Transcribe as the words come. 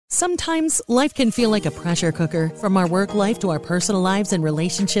Sometimes life can feel like a pressure cooker. From our work life to our personal lives and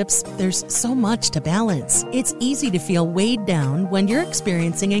relationships, there's so much to balance. It's easy to feel weighed down when you're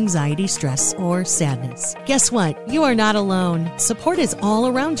experiencing anxiety, stress, or sadness. Guess what? You are not alone. Support is all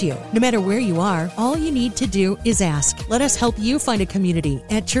around you. No matter where you are, all you need to do is ask. Let us help you find a community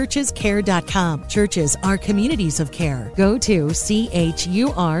at churchescare.com. Churches are communities of care. Go to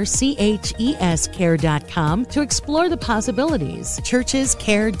CHURCHEScare.com to explore the possibilities.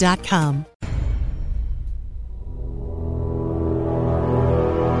 churchescare.com. The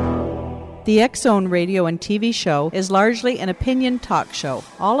X-Zone radio and TV show is largely an opinion talk show.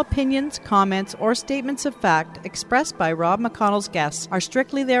 All opinions, comments, or statements of fact expressed by Rob McConnell's guests are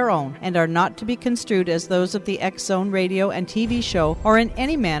strictly their own and are not to be construed as those of the X-Zone radio and TV show or in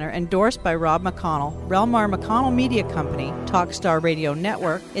any manner endorsed by Rob McConnell, Relmar McConnell Media Company, Talkstar Radio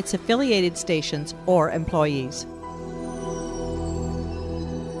Network, its affiliated stations, or employees.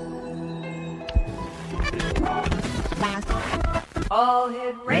 All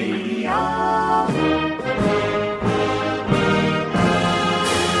Hit Radio.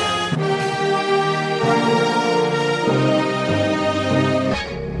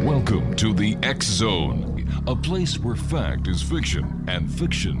 Welcome to the X Zone, a place where fact is fiction and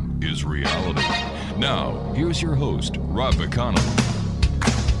fiction is reality. Now, here's your host, Rob McConnell.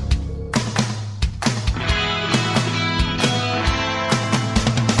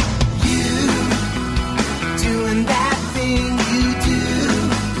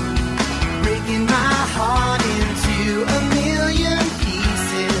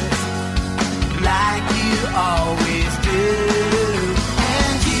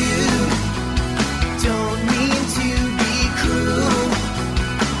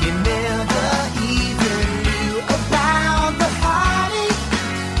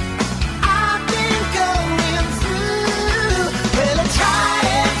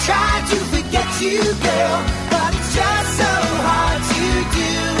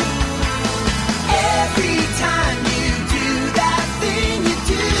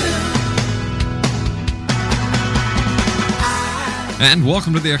 And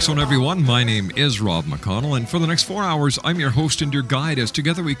welcome to the X Zone, everyone. My name is Rob McConnell, and for the next 4 hours, I'm your host and your guide as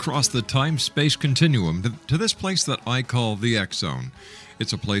together we cross the time-space continuum to this place that I call the X Zone.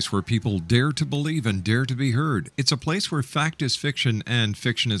 It's a place where people dare to believe and dare to be heard. It's a place where fact is fiction and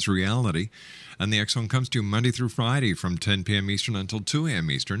fiction is reality. And the X Zone comes to you Monday through Friday from 10 p.m. Eastern until 2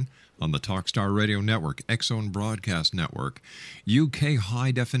 a.m. Eastern on the Talkstar Radio Network, X Zone Broadcast Network, UK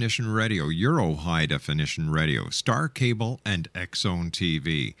High Definition Radio, Euro High Definition Radio, Star Cable, and X Zone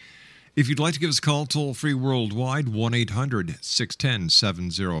TV. If you'd like to give us a call toll-free worldwide,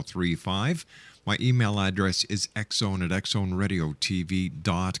 1-800-610-7035. My email address is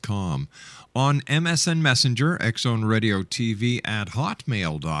xzone@xzoneradiotv.com. On MSN Messenger,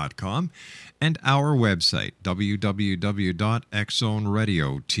 xzoneradiotv@hotmail.com. And our website,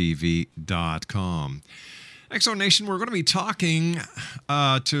 www.xzoneradiotv.com. X-Zone Nation, we're going to be talking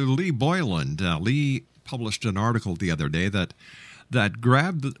to Lee Boyland. Lee published an article the other day that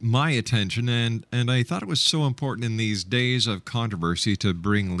grabbed my attention, and I thought it was so important in these days of controversy to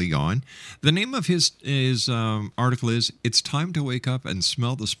bring Lee on. The name of his article is, "It's Time to Wake Up and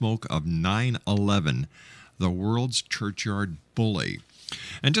Smell the Smoke of 9/11, the World's Churchyard Bully."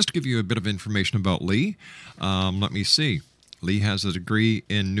 And just to give you a bit of information about Lee, let me see. Lee has a degree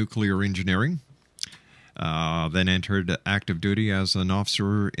in nuclear engineering, then entered active duty as an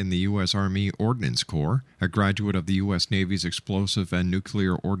officer in the U.S. Army Ordnance Corps, a graduate of the U.S. Navy's Explosive and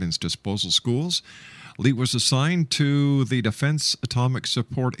Nuclear Ordnance Disposal Schools. Lee was assigned to the Defense Atomic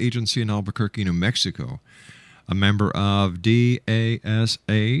Support Agency in Albuquerque, New Mexico, a member of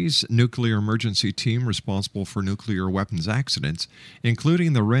DASA's nuclear emergency team responsible for nuclear weapons accidents,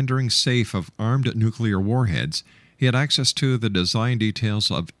 including the rendering safe of armed nuclear warheads. He had access to the design details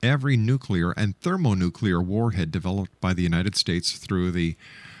of every nuclear and thermonuclear warhead developed by the United States through the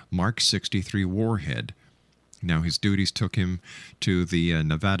Mark 63 warhead. Now, his duties took him to the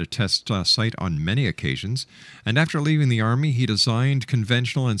Nevada test site on many occasions, and after leaving the Army, he designed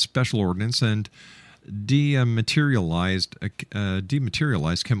conventional and special ordnance and dematerialized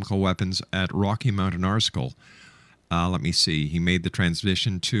chemical weapons at Rocky Mountain Arsenal. He made the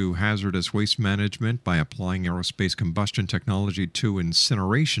transition to hazardous waste management by applying aerospace combustion technology to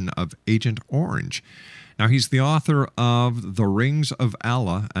incineration of Agent Orange. Now, he's the author of The Rings of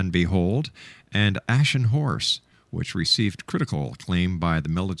Allah and Behold and Ashen Horse, which received critical acclaim by the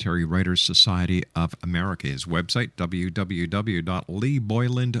Military Writers Society of America. His website,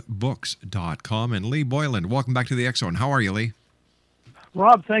 www.leeboylandbooks.com. And Lee Boyland, welcome back to the X Zone. How are you, Lee?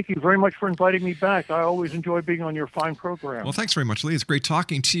 Rob, thank you very much for inviting me back. I always enjoy being on your fine program. Well, thanks very much, Lee. It's great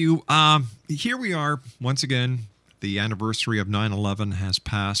talking to you. Here we are, once again. The anniversary of 9/11 has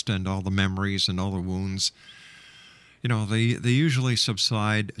passed, and all the memories and all the wounds, they usually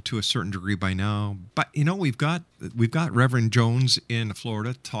subside to a certain degree by now. But, we've got Reverend Jones in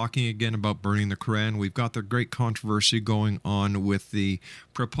Florida talking again about burning the Quran. We've got the great controversy going on with the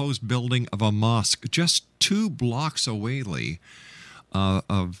proposed building of a mosque just 2 blocks away, Lee,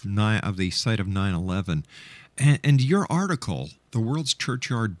 of the site of 9/11. And your article, The World's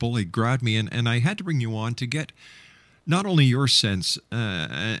Churchyard Bully, grabbed me, and I had to bring you on to get not only your sense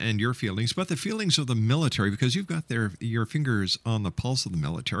and your feelings, but the feelings of the military, because you've got your fingers on the pulse of the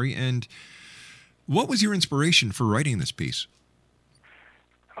military. And what was your inspiration for writing this piece?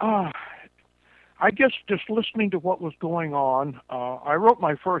 I guess just listening to what was going on. I wrote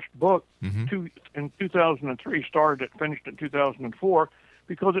my first book in 2003, finished in 2004,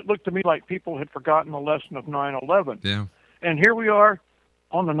 because it looked to me like people had forgotten the lesson of 9/11. Yeah. And here we are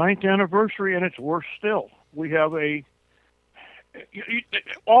on the 9th anniversary, and it's worse still. We have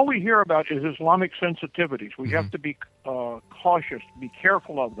all we hear about is Islamic sensitivities. We have to be cautious, be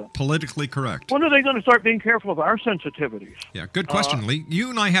careful of them. Politically correct. When are they going to start being careful of our sensitivities? Yeah, good question, Lee. You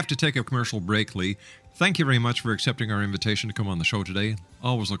and I have to take a commercial break, Lee. Thank you very much for accepting our invitation to come on the show today.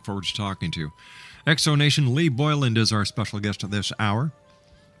 Always look forward to talking to you. Exo Nation, Lee Boyland is our special guest of this hour.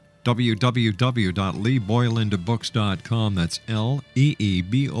 www.leeboylandbooks.com. That's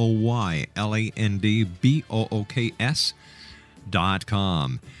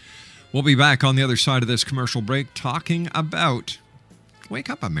LeeboylandBooks.com. We'll be back on the other side of this commercial break talking about Wake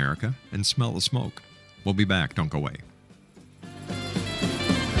Up America and Smell the Smoke. We'll be back. Don't go away.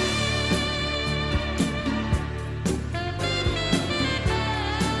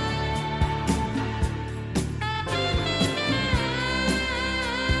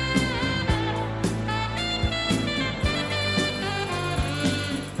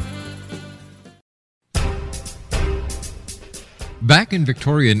 Back in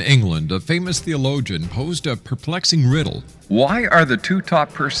Victorian England, a famous theologian posed a perplexing riddle. Why are the 2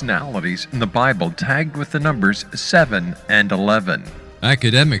 top personalities in the Bible tagged with the numbers 7 and 11?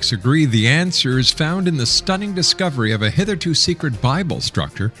 Academics agree the answer is found in the stunning discovery of a hitherto secret Bible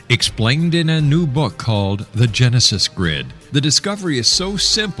structure explained in a new book called The Genesis Grid. The discovery is so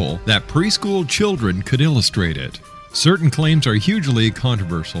simple that preschool children could illustrate it. Certain claims are hugely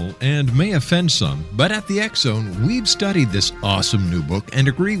controversial and may offend some, but at the X Zone, we've studied this awesome new book and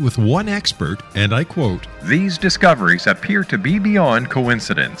agree with one expert, and I quote, "These discoveries appear to be beyond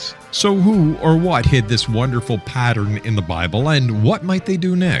coincidence." So who or what hid this wonderful pattern in the Bible, and what might they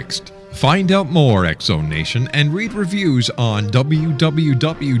do next? Find out more, X Zone Nation, and read reviews on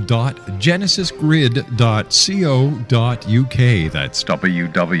www.genesisgrid.co.uk. That's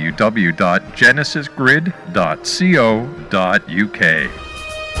www.genesisgrid.co.uk.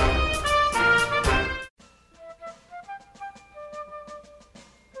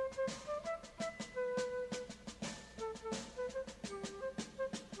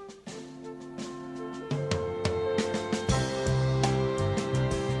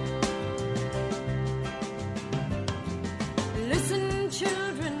 Listen,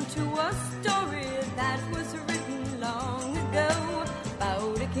 children, to a story that was written long ago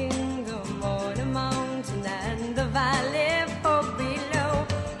about a kingdom on a mountain and the valley far below.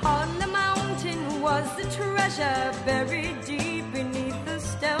 On the mountain was the treasure buried deep beneath the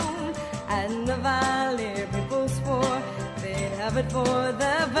stone, and the valley people swore they'd have it for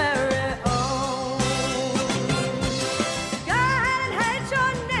their very own. Go ahead and hate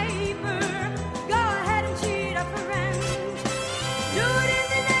your neighbor. Go ahead and cheat a friend. Do it in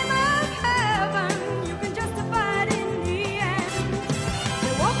the name of heaven. You can justify it in the end.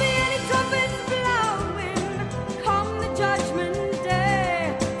 There won't be any trumpets blowing come the judgment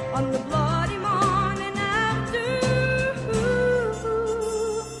day on the bloody morning after.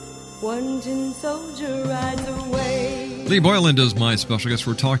 One tin soldier rides away. Lee Boyland is my special guest.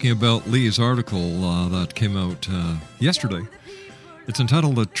 We're talking about Lee's article that came out yesterday. It's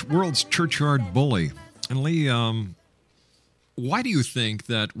entitled The World's Churchyard Bully. And Lee, why do you think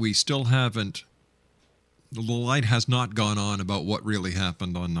that we still haven't, the light has not gone on about what really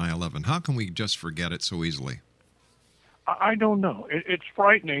happened on 9/11? How can we just forget it so easily? I don't know. It's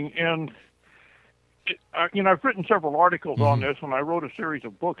frightening, and I've written several articles on this, and I wrote a series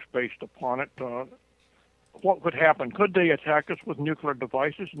of books based upon it. What would happen? Could they attack us with nuclear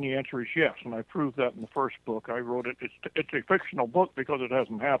devices? And the answer is yes, and I proved that in the first book. I wrote it. It's a fictional book because it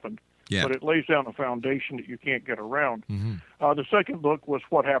hasn't happened. Yeah. but it lays down a foundation that you can't get around. Mm-hmm. The second book was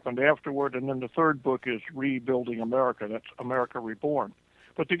What Happened Afterward, and then the third book is Rebuilding America. That's America Reborn.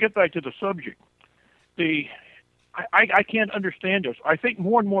 But to get back to the subject, I can't understand this. I think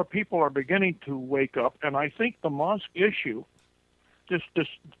more and more people are beginning to wake up, and I think the mosque issue,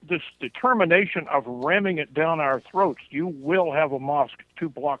 this determination of ramming it down our throats, you will have a mosque 2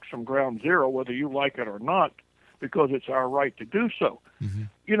 blocks from ground zero, whether you like it or not, because it's our right to do so. Mm-hmm.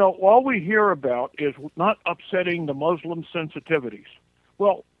 You know, all we hear about is not upsetting the Muslim sensitivities.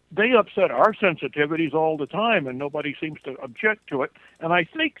 Well, they upset our sensitivities all the time, and nobody seems to object to it. And I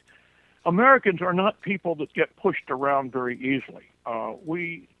think Americans are not people that get pushed around very easily.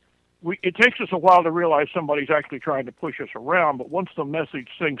 It takes us a while to realize somebody's actually trying to push us around, but once the message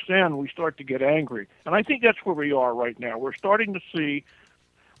sinks in, we start to get angry. And I think that's where we are right now. We're starting to see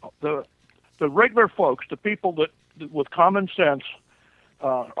the regular folks, the people that with common sense,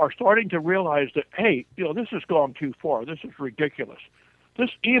 are starting to realize that, hey, you know, this has gone too far. This is ridiculous. This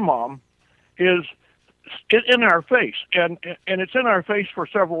imam is in our face, and it's in our face for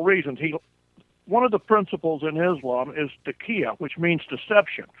several reasons. One of the principles in Islam is taqiyya, which means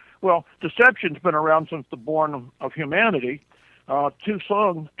deception. Well, deception's been around since the born of humanity. Tu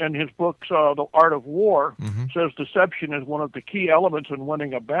Sung, in his books, The Art of War, says deception is one of the key elements in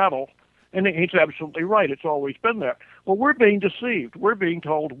winning a battle, and he's absolutely right. It's always been there. Well, we're being deceived. We're being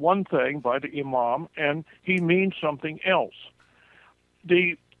told one thing by the imam, and he means something else.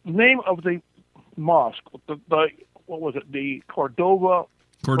 The name of the mosque, what was it? The Cordova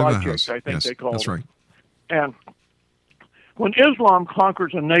Project, House. I think they called it. That's right. And when Islam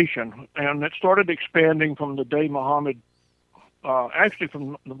conquers a nation, and it started expanding from the day Muhammad, actually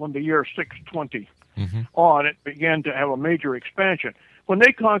from the year 620 on, it began to have a major expansion. When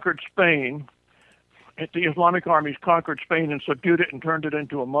they conquered Spain, the Islamic armies conquered Spain and subdued it and turned it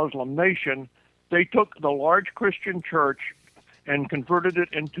into a Muslim nation, they took the large Christian church and converted it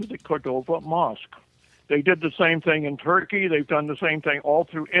into the Cordova Mosque. They did the same thing in Turkey. They've done the same thing all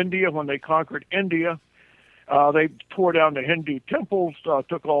through India. When they conquered India, they tore down the Hindu temples,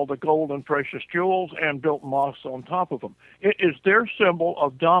 took all the gold and precious jewels, and built mosques on top of them. It is their symbol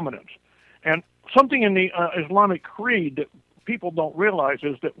of dominance. And something in the Islamic creed that people don't realize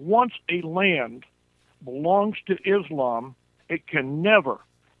is that once a land belongs to Islam, it can never,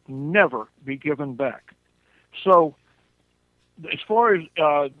 never be given back. So as far as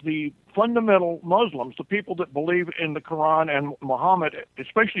the fundamental Muslims, the people that believe in the Quran and Muhammad,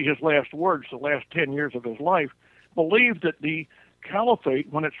 especially his last words, the last 10 years of his life, believe that the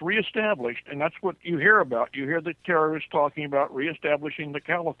caliphate, when it's reestablished, and that's what you hear about, you hear the terrorists talking about reestablishing the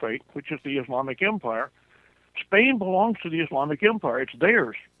caliphate, which is the Islamic Empire. Spain belongs to the Islamic Empire. It's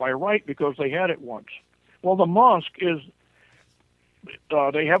theirs by right because they had it once. Well, the mosque is,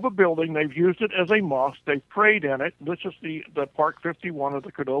 they have a building. They've used it as a mosque. They've prayed in it. This is the Park 51 of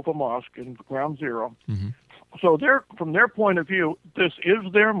the Cordova Mosque in Ground Zero. So from their point of view, this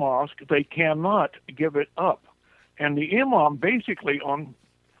is their mosque. They cannot give it up. And the imam basically on,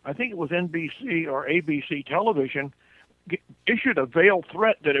 I think it was NBC or ABC television, issued a veiled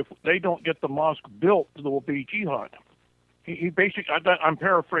threat that if they don't get the mosque built, there will be jihad. He basically, I'm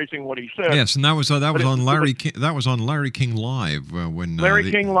paraphrasing what he said. Yes, and that was on Larry King Live when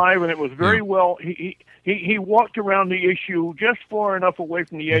Larry King Live, and it was very well. He walked around the issue just far enough away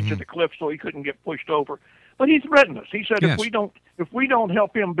from the edge of the cliff so he couldn't get pushed over. But he threatened us. He said if we don't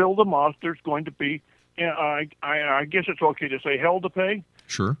help him build a mosque, there's going to be, I guess it's okay to say, hell to pay.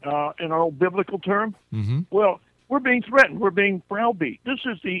 Sure. In an old biblical term. Well, we're being threatened. We're being browbeat. This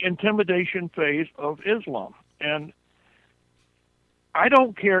is the intimidation phase of Islam, and I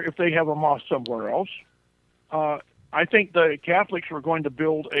don't care if they have a mosque somewhere else. I think the Catholics were going to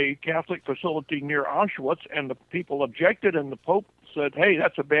build a Catholic facility near Auschwitz, and the people objected, and the Pope said, "Hey,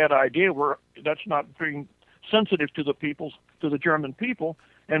 that's a bad idea. That's not being sensitive to the German people,"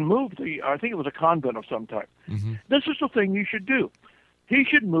 and moved I think it was a convent of some type. This is the thing you should do. He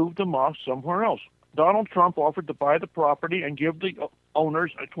should move the mosque somewhere else. Donald Trump offered to buy the property and give the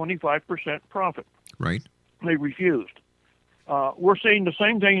owners a 25% profit. Right. They refused. We're seeing the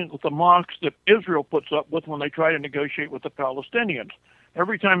same thing with the mosques that Israel puts up with when they try to negotiate with the Palestinians.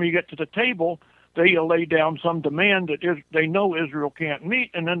 Every time you get to the table, they lay down some demand that they know Israel can't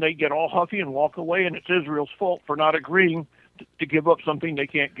meet, and then they get all huffy and walk away, and it's Israel's fault for not agreeing to give up something they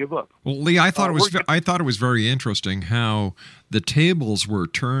can't give up. Well, Lee, I thought it was very interesting how the tables were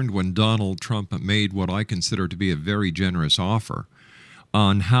turned when Donald Trump made what I consider to be a very generous offer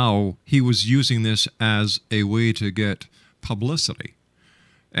on how he was using this as a way to get publicity.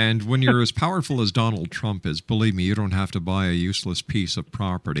 And when you're as powerful as Donald Trump is, believe me, you don't have to buy a useless piece of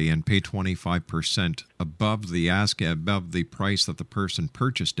property and pay 25% above the price that the person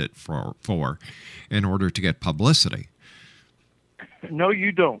purchased it for in order to get publicity. No,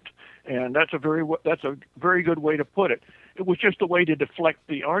 you don't. And that's a very good way to put it. It was just a way to deflect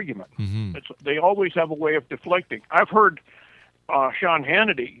the argument. Mm-hmm. They always have a way of deflecting. I've heard Sean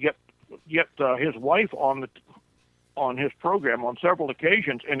Hannity get his wife on his program on several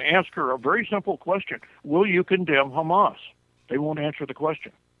occasions and ask her a very simple question: will you condemn Hamas? They won't answer the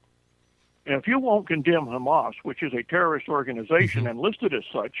question. And if you won't condemn Hamas, which is a terrorist organization and listed as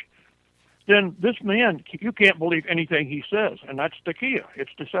such, then this man, you can't believe anything he says, and that's the key.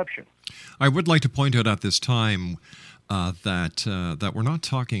 It's deception. I would like to point out at this time that we're not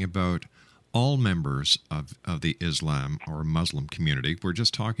talking about all members of the Islam or Muslim community. We're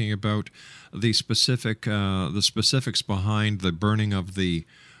just talking about the specifics behind the burning of the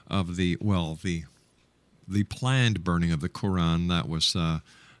planned burning of the Quran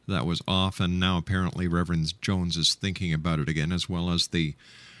that was off, and now apparently Reverend Jones is thinking about it again, as well as the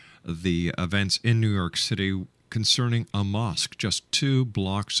events in New York City concerning a mosque just 2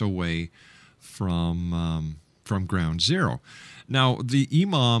 blocks away from Ground Zero. Now, the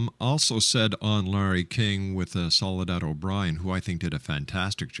Imam also said on Larry King with Soledad O'Brien, who I think did a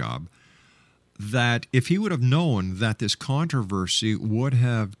fantastic job, that if he would have known that this controversy would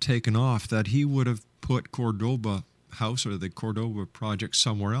have taken off, that he would have put Cordoba House or the Cordoba project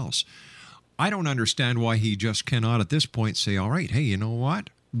somewhere else. I don't understand why he just cannot at this point say, all right, hey, you know what?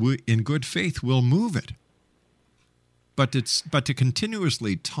 In good faith, we'll move it. But to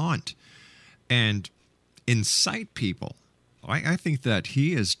continuously taunt and incite people, I think that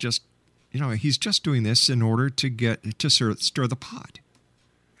he is just, he's just doing this in order to stir the pot.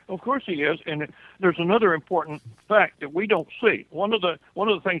 Of course he is, and there's another important fact that we don't see. One of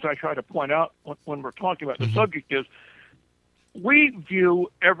the things I try to point out when we're talking about the subject is we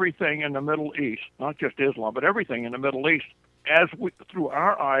view everything in the Middle East, not just Islam, but everything in the Middle East, through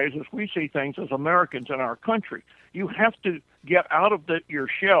our eyes as we see things as Americans in our country. You have to get out of your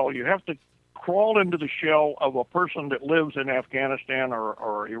shell. You have to crawl into the shell of a person that lives in Afghanistan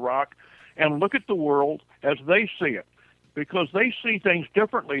or Iraq and look at the world as they see it, because they see things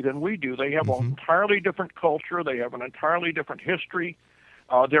differently than we do. They have an entirely different culture. They have an entirely different history.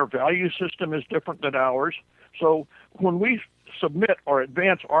 Their value system is different than ours. So when we submit or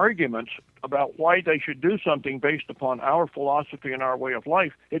advance arguments about why they should do something based upon our philosophy and our way of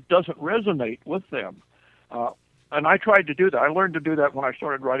life, it doesn't resonate with them. And I tried to do that. I learned to do that when I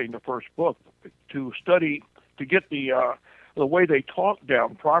started writing the first book, to study, to get the way they talk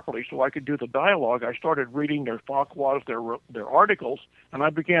down properly so I could do the dialogue. I started reading their fatwas, their articles, and I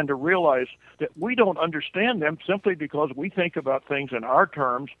began to realize that we don't understand them simply because we think about things in our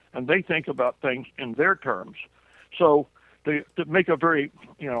terms and they think about things in their terms. So to make a very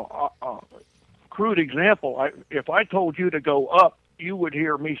crude example, if I told you to go up, you would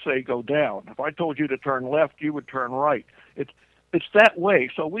hear me say go down. If I told you to turn left, you would turn right. It's that way.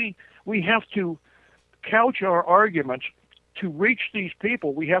 So we have to couch our arguments. To reach these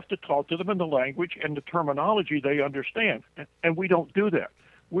people, we have to talk to them in the language and the terminology they understand, and we don't do that.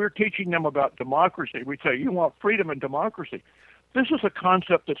 We're teaching them about democracy. We say, you want freedom and democracy. This is a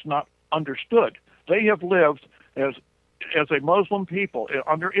concept that's not understood. They have lived as a Muslim people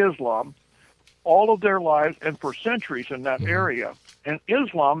under Islam all of their lives and for centuries in that area. And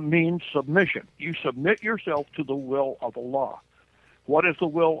Islam means submission. You submit yourself to the will of Allah. What is the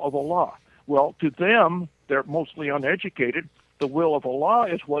will of Allah? Well, to them, they're mostly uneducated. The will of Allah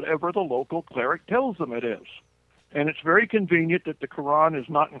is whatever the local cleric tells them it is. And it's very convenient that the Quran is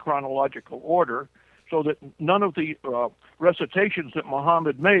not in chronological order, so that none of the recitations that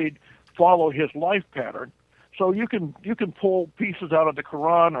Muhammad made follow his life pattern. So you can pull pieces out of the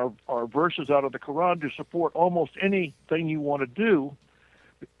Quran or verses out of the Quran to support almost anything you want to do.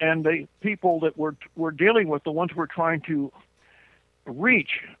 And the people that we're dealing with, the ones we're trying to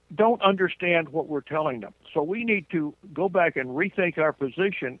reach, don't understand what we're telling them. So we need to go back and rethink our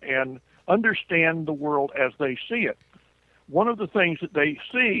position and understand the world as they see it. One of the things that they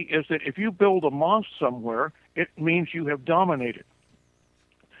see is that if you build a mosque somewhere, it means you have dominated.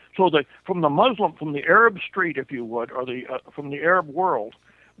 So from the Arab street, if you would, or from the Arab world,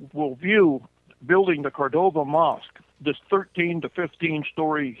 will view building the Cordoba Mosque, this 13 to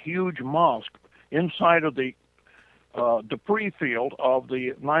 15-story huge mosque inside of the debris field of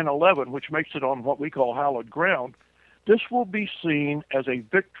the 9/11, which makes it on what we call hallowed ground. This will be seen as a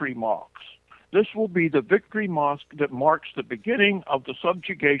victory mosque. This will be the victory mosque that marks the beginning of the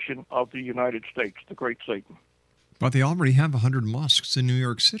subjugation of the United States, the Great Satan. But they already have 100 mosques in New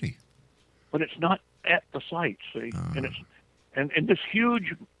York City. But it's not at the site, see? And this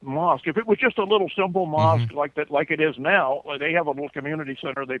huge mosque, if it was just a little simple mosque like it is now, they have a little community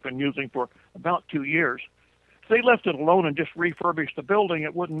center they've been using for about 2 years. If they left it alone and just refurbished the building,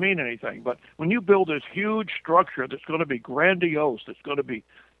 it wouldn't mean anything. But when you build this huge structure that's going to be grandiose, that's going to be,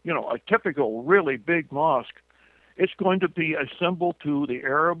 a typical really big mosque, it's going to be a symbol to the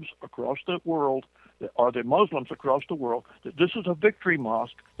Arabs across the world, or the Muslims across the world, that this is a victory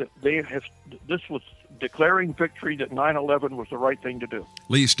mosque, that this was declaring victory, that 9/11 was the right thing to do.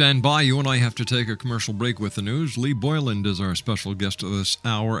 Lee, stand by. You and I have to take a commercial break with the news. Lee Boyland is our special guest this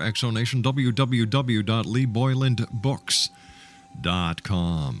hour. Exonation,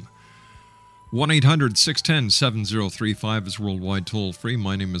 www.leeboylandbooks.com. 1-800-610-7035 is worldwide toll-free.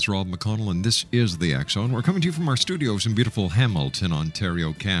 My name is Rob McConnell, and this is the X Zone. We're coming to you from our studios in beautiful Hamilton,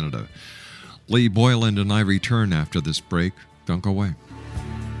 Ontario, Canada. Lee Boyland and I return after this break. Don't go away.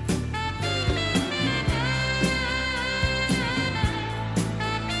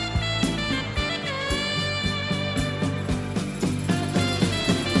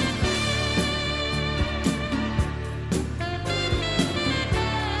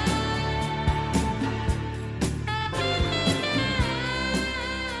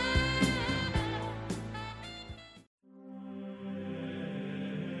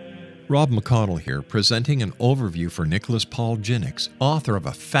 Rob McConnell here, presenting an overview for Nicholas Paul Jennings, author of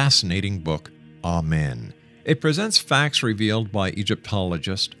a fascinating book, Amen. It presents facts revealed by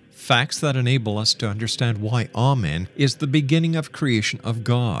Egyptologists, facts that enable us to understand why Amen is the beginning of creation of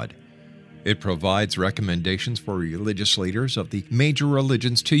God. It provides recommendations for religious leaders of the major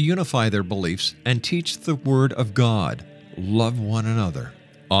religions to unify their beliefs and teach the Word of God. Love one another.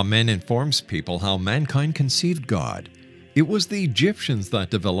 Amen informs people how mankind conceived God. It was the Egyptians that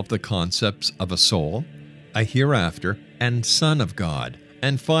developed the concepts of a soul, a hereafter, and Son of God.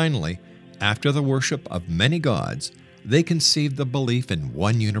 And finally, after the worship of many gods, they conceived the belief in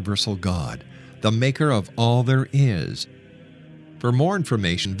one universal God, the maker of all there is. For more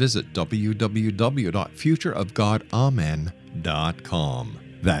information, visit www.futureofgodamen.com.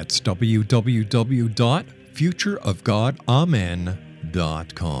 That's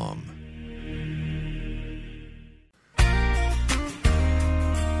www.futureofgodamen.com.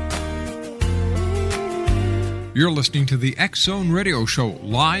 You're listening to the X Zone Radio Show,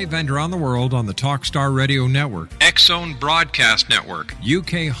 live and around the world on the Talkstar Radio Network, X Zone Broadcast Network,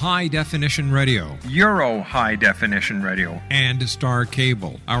 UK High Definition Radio, Euro High Definition Radio, and Star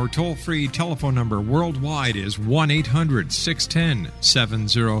Cable. Our toll-free telephone number worldwide is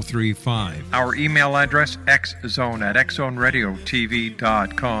 1-800-610-7035. Our email address,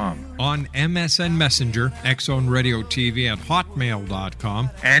 xzone@xzoneradiotv.com. On MSN Messenger, xzoneradiotv@hotmail.com,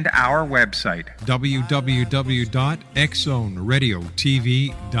 and our website, www.xzoneradiotv.com.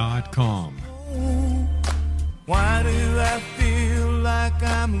 Why do I feel like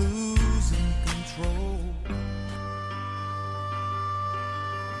I'm losing control?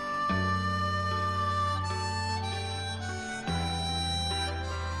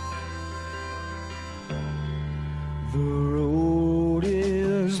 The road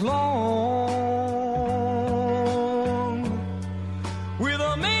is long, with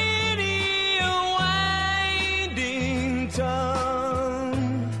a many winding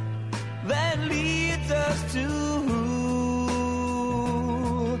tongue that leads us to who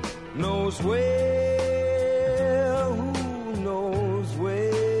knows where, who knows where.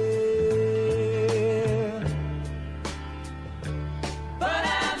 But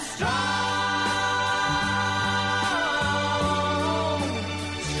I'm strong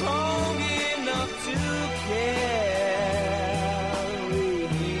enough to carry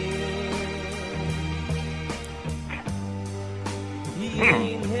him. He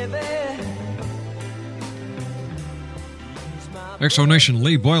ain't heavy. Exonation,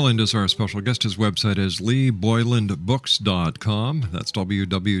 Lee Boyland is our special guest. His website is leeboylandbooks.com. That's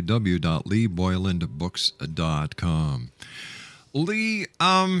www.leeboylandbooks.com. Lee,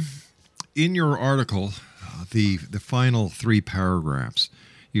 in your article, the final 3 paragraphs,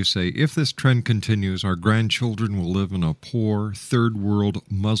 you say, if this trend continues, our grandchildren will live in a poor, third-world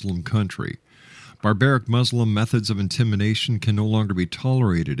Muslim country. Barbaric Muslim methods of intimidation can no longer be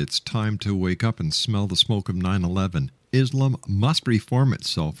tolerated. It's time to wake up and smell the smoke of 9/11. Islam must reform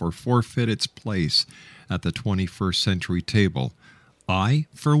itself or forfeit its place at the 21st century table. I,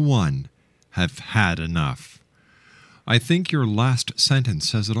 for one, have had enough. I think your last sentence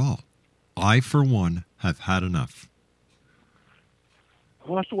says it all. I, for one, have had enough.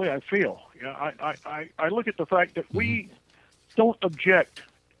 Well, that's the way I feel. I look at the fact that we don't object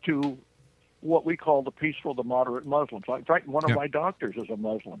to what we call the peaceful, the moderate Muslims. In fact, one of my doctors is a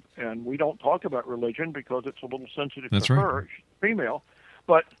Muslim, and we don't talk about religion because it's a little sensitive to her. She's female,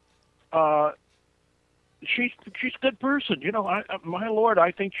 but she's a good person. You know, my Lord,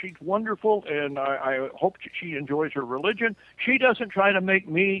 I think she's wonderful, and I hope she enjoys her religion. She doesn't try to make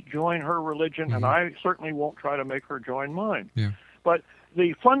me join her religion, and I certainly won't try to make her join mine. Yeah. But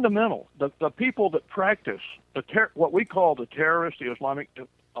the fundamental, the people that practice what we call the terrorists, the Islamic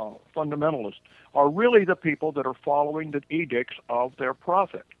fundamentalists, are really the people that are following the edicts of their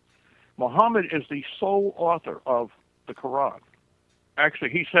prophet. Muhammad is the sole author of the Quran. Actually,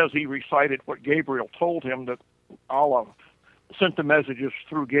 he says he recited what Gabriel told him, that Allah sent the messages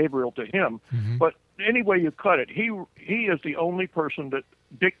through Gabriel to him. But any way you cut it, he is the only person that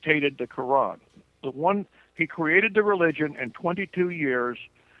dictated the Quran. He created the religion in 22 years.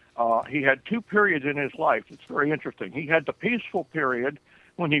 He had two periods in his life. It's very interesting. He had the peaceful period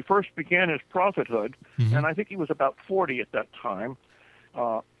when he first began his prophethood, and I think he was about 40 at that time.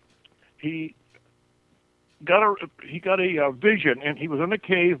 He got a vision, and he was in a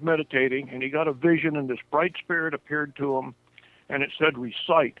cave meditating, and he got a vision, and this bright spirit appeared to him, and it said,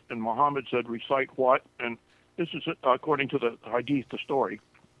 recite. And Muhammad said, recite what? And this is according to the hadith, the story.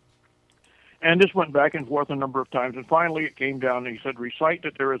 And this went back and forth a number of times, and finally it came down, and he said, recite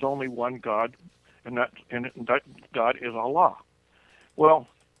that there is only one God, and that God is Allah. Well,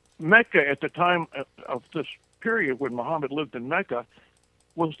 Mecca at the time of this period when Muhammad lived in Mecca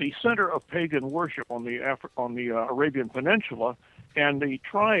was the center of pagan worship on the Arabian Peninsula, and the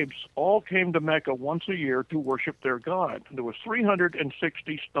tribes all came to Mecca once a year to worship their god. There was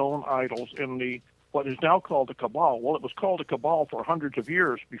 360 stone idols in what is now called the Kaaba. Well, it was called the Kaaba for hundreds of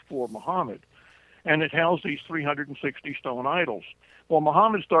years before Muhammad, and it housed these 360 stone idols. Well,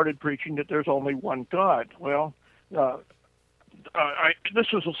 Muhammad started preaching that there's only one God. Well, this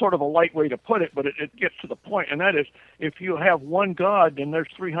is a sort of a light way to put it, but it gets to the point, and that is, if you have one God, then there's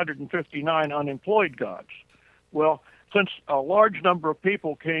 359 unemployed gods. Well, since a large number of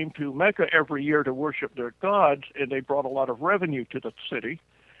people came to Mecca every year to worship their gods, and they brought a lot of revenue to the city,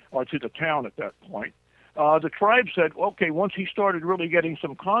 or to the town at that point, the tribe said, okay, once he started really getting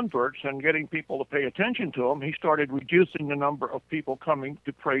some converts and getting people to pay attention to him, he started reducing the number of people coming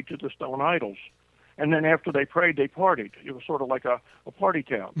to pray to the stone idols. And then after they prayed, they partied. It was sort of like a party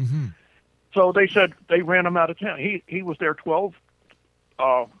town. So they said they ran him out of town. He was there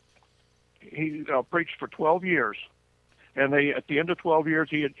he preached for 12 years. And at the end of 12 years,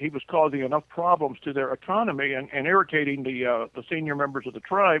 he was causing enough problems to their economy and irritating the senior members of the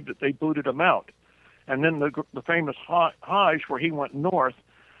tribe that they booted him out. And then the famous Hajj, where he went north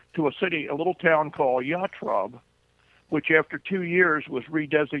to a little town called Yatrab, which after 2 years was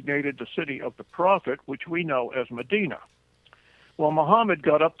redesignated the city of the prophet, which we know as Medina. Well, Muhammad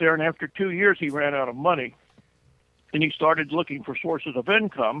got up there, and after 2 years, he ran out of money, and he started looking for sources of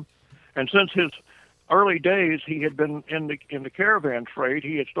income. And since his early days, he had been in the caravan trade.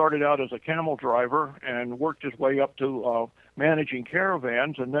 He had started out as a camel driver and worked his way up to managing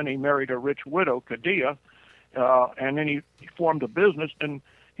caravans, and then he married a rich widow, Khadijah, and then he formed a business, and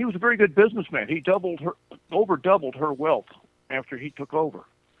he was a very good businessman. He over doubled her wealth after he took over.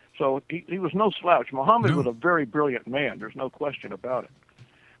 So he was no slouch. Muhammad was a very brilliant man. There's no question about it.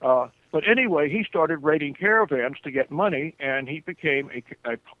 But anyway, he started raiding caravans to get money, and he became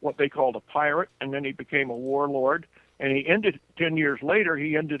what they called a pirate, and then he became a warlord. And 10 years later,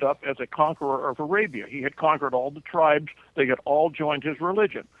 he ended up as a conqueror of Arabia. He had conquered all the tribes. They had all joined his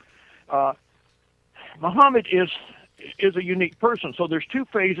religion. Muhammad is a unique person. So there's two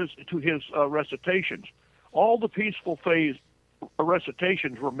phases to his recitations. All the peaceful phase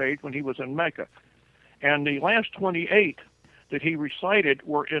recitations were made when he was in Mecca. And the last 28 that he recited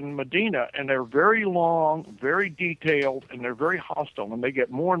were in Medina, and they're very long, very detailed, and they're very hostile, and they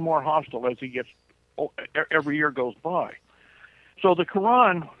get more and more hostile as every year goes by. So the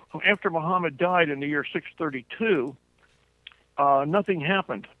Quran, after Muhammad died in the year 632, nothing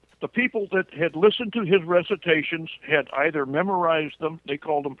happened. The people that had listened to his recitations had either memorized them, they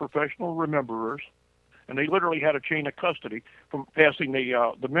called them professional rememberers, and they literally had a chain of custody from passing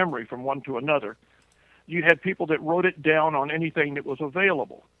the memory from one to another. You had people that wrote it down on anything that was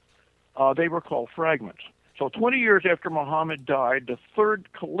available. They were called fragments. So 20 years after Muhammad died, the third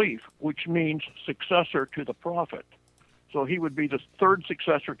caliph, which means successor to the prophet, so he would be the third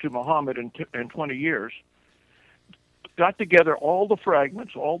successor to Muhammad in 20 years, got together all the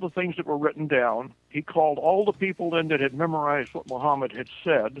fragments, all the things that were written down. He called all the people in that had memorized what Muhammad had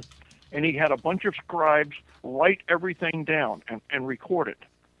said, and he had a bunch of scribes write everything down and record it.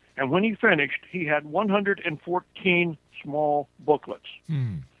 And when he finished, he had 114 small booklets.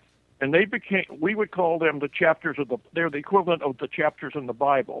 and we would call them the chapters they're the equivalent of the chapters in the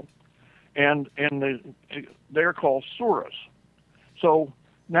Bible, and they're called surahs. So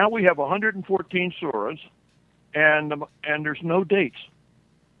now we have 114 surahs, and there's no dates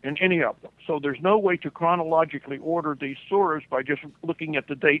in any of them. So there's no way to chronologically order these surahs by just looking at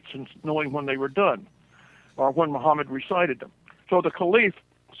the dates and knowing when they were done or when Muhammad recited them. So the Caliph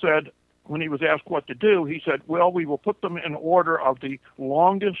said, when he was asked what to do, he said, well, we will put them in order of the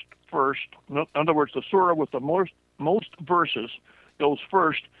longest first. In other words, the surah with the most verses goes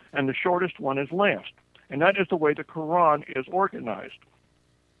first, and the shortest one is last. And that is the way the Quran is organized.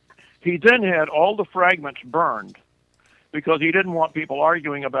 He then had all the fragments burned because he didn't want people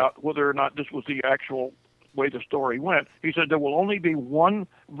arguing about whether or not this was the actual way the story went. He said there will only be one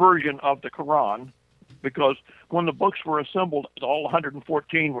version of the Quran, because when the books were assembled, all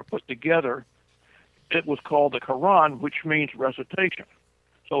 114 were put together. It was called the Quran, which means recitation.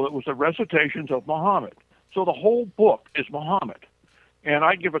 So it was the recitations of Muhammad. So the whole book is Muhammad. And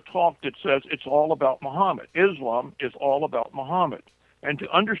I give a talk that says it's all about Muhammad. Islam is all about Muhammad. And to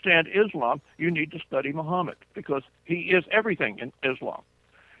understand Islam, you need to study Muhammad, because he is everything in Islam.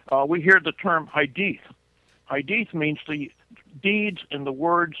 We hear the term hadith. Hadith means the deeds and the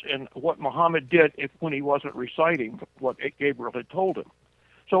words and what Muhammad did when he wasn't reciting what Gabriel had told him.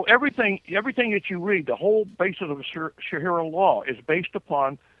 So everything that you read, the whole basis of Sharia law is based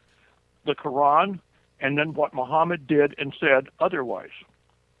upon the Quran and then what Muhammad did and said otherwise.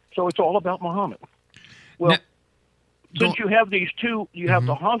 So it's all about Muhammad. Well, since you have these two, you have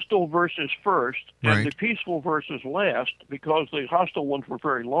the hostile verses first and the peaceful verses last, because the hostile ones were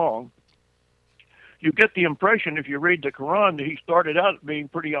very long. You get the impression, if you read the Quran, that he started out being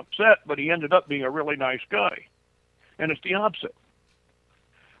pretty upset, but he ended up being a really nice guy. And it's the opposite.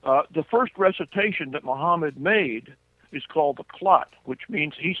 The first recitation that Muhammad made is called the clot, which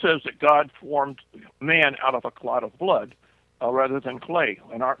means he says that God formed man out of a clot of blood rather than clay.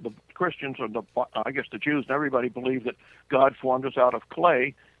 And the Christians, or I guess the Jews and everybody, believe that God formed us out of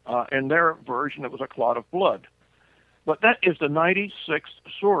clay. In their version, it was a clot of blood. But that is the 96th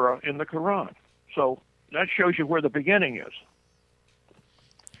surah in the Quran. So that shows you where the beginning is.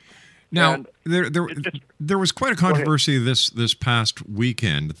 Now, there was quite a controversy this past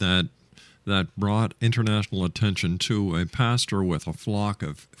weekend that brought international attention to a pastor with a flock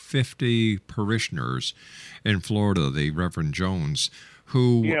of 50 parishioners in Florida, the Reverend Jones,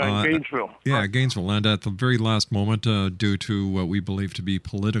 who... in Gainesville. Gainesville. And at the very last moment, due to what we believe to be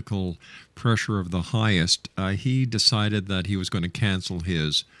political pressure of the highest, he decided that he was going to cancel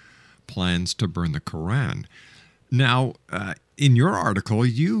his plans to burn the Quran. Now, in your article,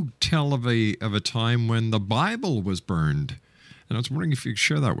 you tell of a time when the Bible was burned, and I was wondering if you could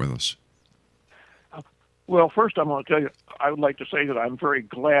share that with us. Well, first I'm going to tell you, I would like to say that I'm very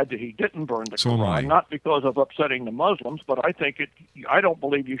glad that he didn't burn the Quran, not because of upsetting the Muslims, but I don't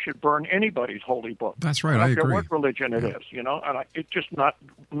believe you should burn anybody's holy book. That's right, I agree. don't care what religion it is, and it's just not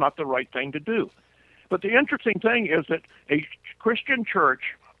the right thing to do. But the interesting thing is that a Christian church,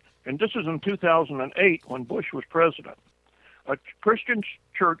 and this is in 2008 when Bush was president, a Christian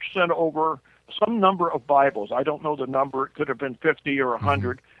church sent over some number of Bibles. I don't know the number. It could have been 50 or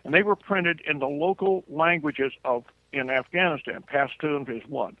 100. And they were printed in the local languages in Afghanistan. Pashtun is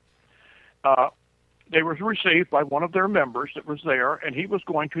one. They were received by one of their members that was there, and he was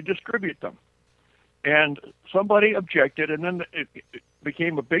going to distribute them. And somebody objected, and then it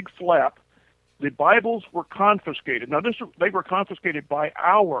became a big flap. The Bibles were confiscated. Now, they were confiscated by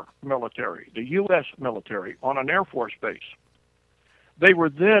our military, the U.S. military, on an Air Force base. They were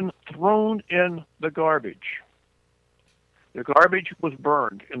then thrown in the garbage. The garbage was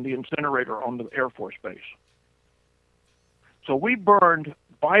burned in the incinerator on the Air Force base. So we burned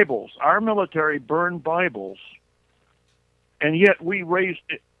Bibles. Our military burned Bibles, and yet we raised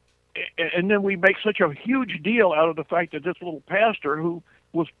it. And then we make such a huge deal out of the fact that this little pastor, who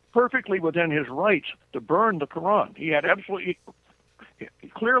was perfectly within his rights to burn the Quran,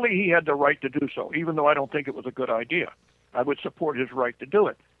 clearly he had the right to do so, even though I don't think it was a good idea. I would support his right to do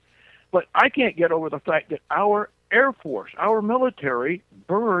it. But I can't get over the fact that our Air Force, our military,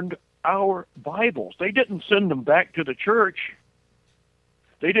 burned our Bibles. They didn't send them back to the church.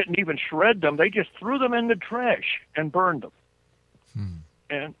 They didn't even shred them. They just threw them in the trash and burned them.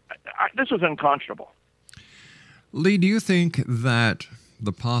 And this is unconscionable. Lee, do you think that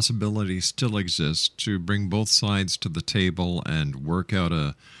the possibility still exists to bring both sides to the table and work out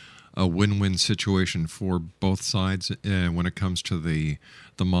a win-win situation for both sides when it comes to the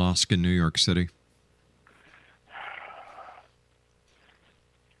mosque in New York City?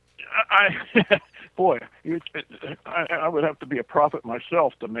 boy, I would have to be a prophet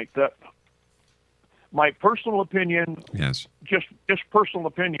myself to make that. My personal opinion, yes, just personal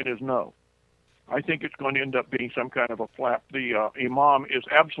opinion, is no. I think it's going to end up being some kind of a flap. The imam is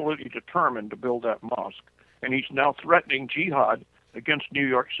absolutely determined to build that mosque, and he's now threatening jihad against New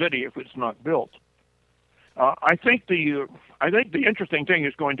York City if it's not built. I think the interesting thing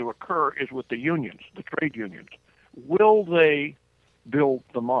is going to occur is with the unions, the trade unions. Will they build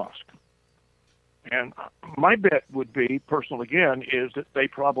the mosque? And my bet would be, personal again, is that they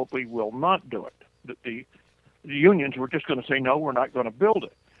probably will not do it. That the unions were just going to say, no, we're not going to build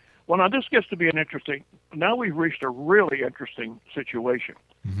it. Well, now this gets to be now we've reached a really interesting situation.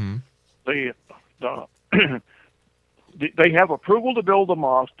 Mm-hmm. They have approval to build the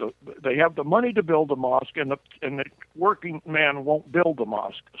mosque. They have the money to build the mosque, and the working man won't build the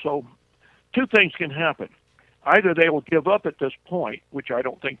mosque. So two things can happen. Either they will give up at this point, which I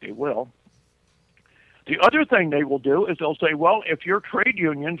don't think they will. The other thing they will do is they'll say, well, if your trade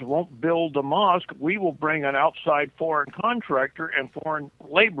unions won't build the mosque, we will bring an outside foreign contractor and foreign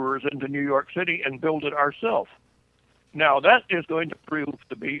laborers into New York City and build it ourselves. Now, that is going to prove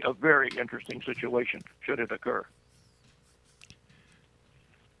to be a very interesting situation, should it occur.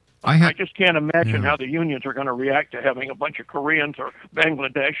 I just can't imagine how the unions are going to react to having a bunch of Koreans or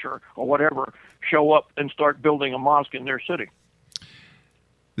Bangladesh or whatever show up and start building a mosque in their city.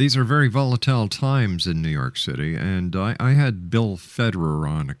 These are very volatile times in New York City, and I had Bill Federer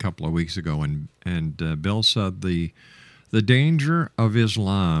on a couple of weeks ago, and Bill said the danger of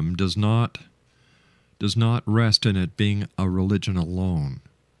Islam does not rest in it being a religion alone,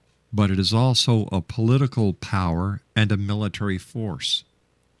 but it is also a political power and a military force.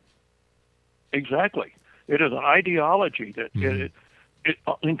 Exactly. It is an ideology that it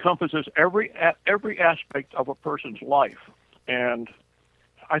encompasses every aspect of a person's life. And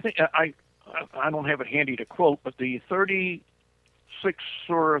I think I don't have it handy to quote, but the 36th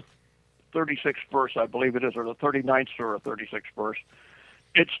surah, 36th verse, I believe it is, or the 39th surah, 36th verse,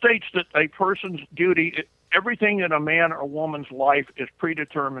 it states that a person's duty, everything in a man or woman's life is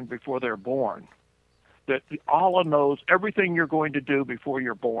predetermined before they're born. That Allah knows everything you're going to do before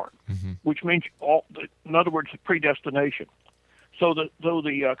you're born, which means, in other words, predestination. So the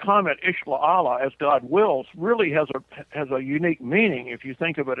comment "Ishla Allah" as God wills really has a unique meaning if you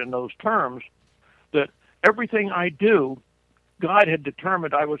think of it in those terms. That everything I do, God had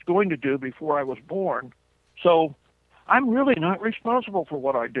determined I was going to do before I was born. So I'm really not responsible for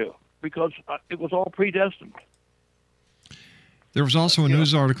what I do because it was all predestined. There was also a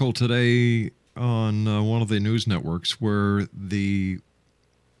news article today on one of the news networks where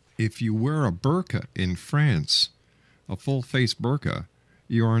if you wear a burqa in France, a full-face burqa,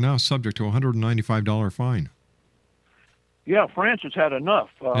 you are now subject to a $195 fine. Yeah, France has had enough.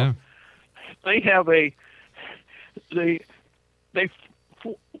 They have the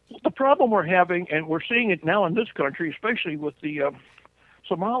problem we're having, and we're seeing it now in this country, especially with the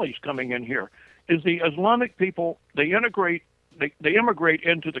Somalis coming in here, is the Islamic people, they immigrate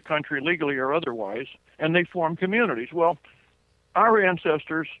into the country legally or otherwise, and they form communities. Well, our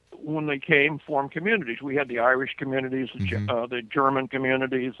ancestors, when they came, formed communities. We had the Irish communities, the German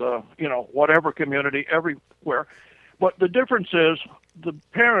communities, whatever community, everywhere. But the difference is the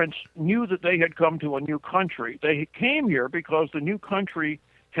parents knew that they had come to a new country. They came here because the new country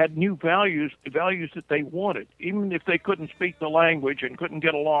had new values that they wanted. Even if they couldn't speak the language and couldn't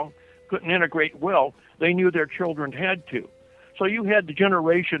get along, couldn't integrate well, they knew their children had to. So you had the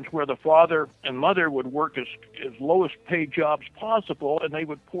generations where the father and mother would work as lowest paid jobs possible, and they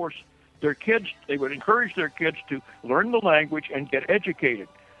would encourage their kids to learn the language and get educated.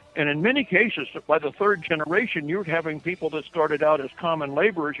 And in many cases, by the third generation, you're having people that started out as common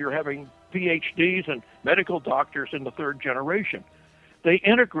laborers, you're having PhDs and medical doctors in the third generation. They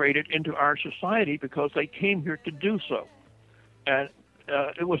integrated into our society because they came here to do so. And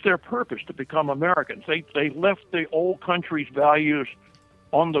it was their purpose to become Americans. They left the old country's values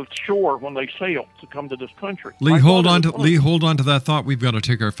on the shore when they sailed to come to this country. Lee, hold on to that thought. We've got to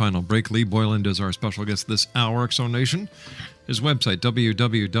take our final break. Lee Boyland is our special guest this hour, X-Zone Nation. His website,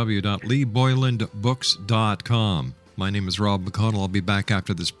 www.leeboylandbooks.com. My name is Rob McConnell. I'll be back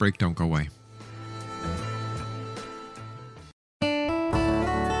after this break. Don't go away.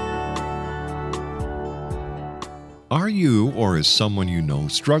 Are you or is someone you know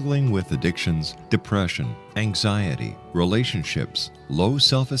struggling with addictions, depression, anxiety, relationships, low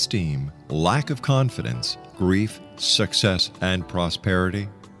self-esteem, lack of confidence, grief, success, and prosperity?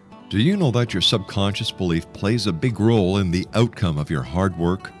 Do you know that your subconscious belief plays a big role in the outcome of your hard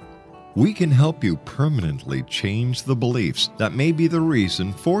work? We can help you permanently change the beliefs that may be the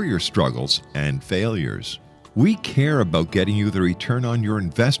reason for your struggles and failures. We care about getting you the return on your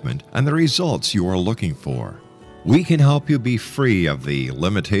investment and the results you are looking for. We can help you be free of the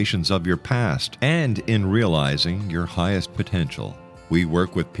limitations of your past and in realizing your highest potential. We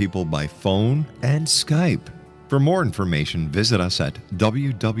work with people by phone and Skype. For more information, visit us at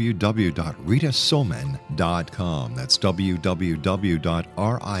www.ritasoman.com. That's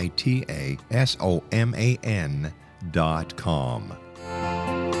www.ritasoman.com.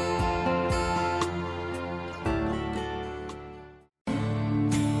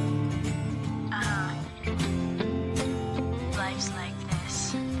 Life's like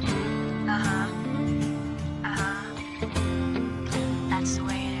this. That's the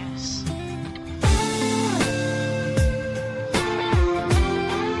way it is.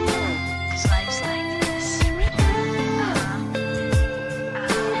 'Cause life's like this.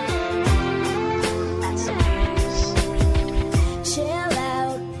 That's the way it is. Chill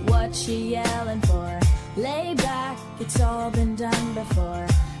out, what you yelling for? Lay back, it's all been done before.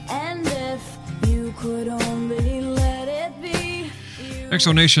 And if you could only let it be.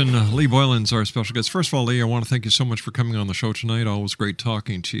 Exo Nation, Lee Boylan's our special guest. First of all, Lee, I want to thank you so much for coming on the show tonight. Always great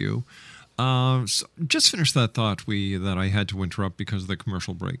talking to you. So just finish that thought that I had to interrupt because of the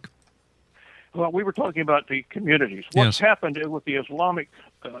commercial break. Well, we were talking about the communities. What's happened with the Islamic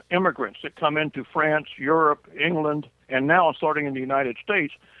immigrants that come into France, Europe, England, and now starting in the United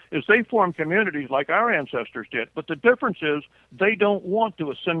States, is they form communities like our ancestors did. But the difference is they don't want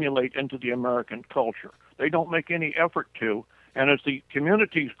to assimilate into the American culture. They don't make any effort to. And as the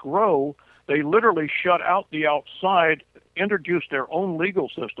communities grow, they literally shut out the outside, introduce their own legal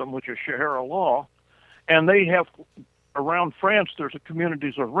system, which is Sharia law, and they have, around France, there's a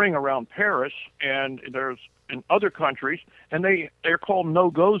communities of ring around Paris, and there's in other countries, and they're called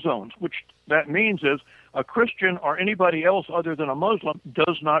no-go zones, which that means is a Christian or anybody else other than a Muslim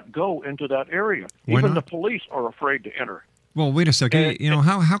does not go into that area. Why Even not? the police are afraid to enter. Well, wait a second.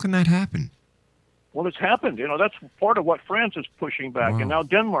 How can that happen? Well, it's happened. That's part of what France is pushing back, Wow. and now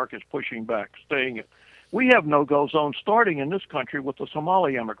Denmark is pushing back, staying it. We have no-go zones starting in this country with the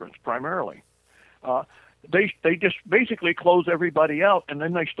Somali immigrants primarily. They just basically close everybody out, and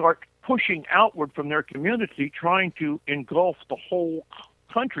then they start pushing outward from their community, trying to engulf the whole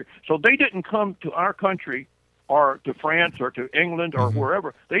country. So they didn't come to our country or to France or to England or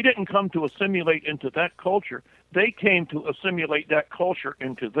wherever. They didn't come to assimilate into that culture. They came to assimilate that culture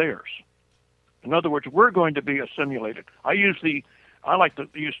into theirs. In other words, we're going to be assimilated. I like to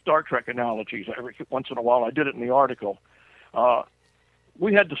use Star Trek analogies every once in a while. I did it in the article.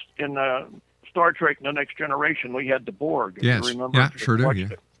 We had this in Star Trek: The Next Generation. We had the Borg. If Yes. you remember? Yeah, sure do. Yeah.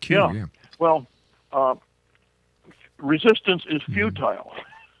 Q, yeah. Well, resistance is futile.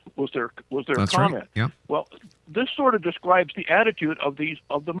 Was their That's comment? Right. Yeah. Well, this sort of describes the attitude of the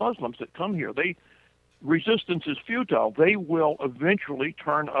Muslims that come here. Resistance is futile. They will eventually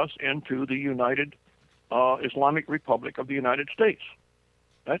turn us into the United Islamic Republic of the United States.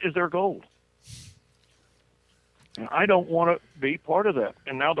 That is their goal. And I don't want to be part of that.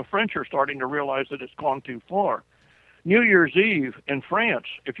 And now the French are starting to realize that it's gone too far. New Year's Eve in France,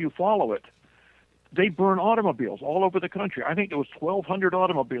 if you follow it, they burn automobiles all over the country. I think there was 1,200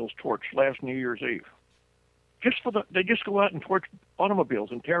 automobiles torched last New Year's Eve. They just go out and torch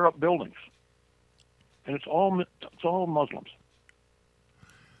automobiles and tear up buildings. And it's all Muslims.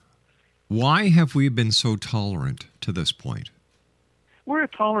 Why have we been so tolerant to this point? We're a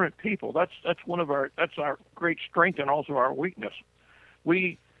tolerant people. That's our great strength and also our weakness.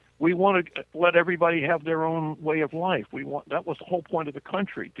 We want to let everybody have their own way of life. That was the whole point of the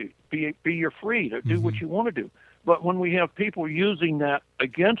country, to be you're free to do what you want to do. But when we have people using that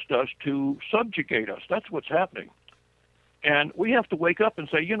against us to subjugate us, that's what's happening. And we have to wake up and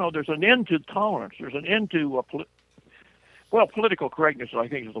say, there's an end to tolerance. There's an end to political correctness, I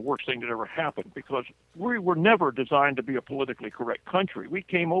think, is the worst thing that ever happened, because we were never designed to be a politically correct country. We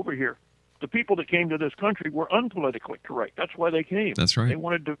came over here. The people that came to this country were unpolitically correct. That's why they came. That's right. They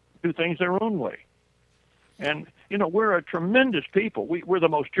wanted to do things their own way. And, we're a tremendous people. We're the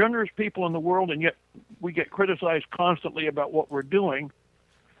most generous people in the world, and yet we get criticized constantly about what we're doing.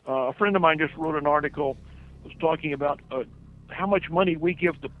 A friend of mine just wrote an article, was talking about how much money we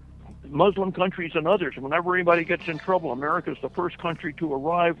give the Muslim countries and others. Whenever anybody gets in trouble, America's the first country to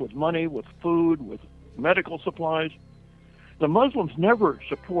arrive with money, with food, with medical supplies. The Muslims never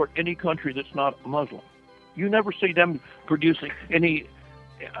support any country that's not Muslim. You never see them producing any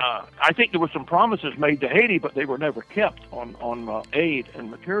I think there were some promises made to Haiti, but they were never kept on aid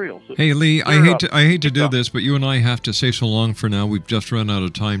and materials. Hey, Lee, I hate to do this, but you and I have to say so long for now. We've just run out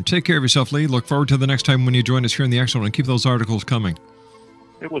of time. Take care of yourself, Lee. Look forward to the next time when you join us here in the X Zone, and keep those articles coming.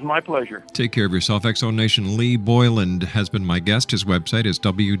 It was my pleasure. Take care of yourself. X Zone Nation, Lee Boyland has been my guest. His website is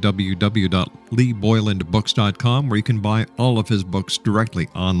www.leeboylandbooks.com, where you can buy all of his books directly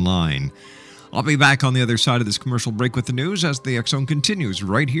online. I'll be back on the other side of this commercial break with the news as the X Zone continues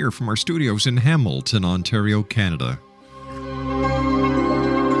right here from our studios in Hamilton, Ontario, Canada.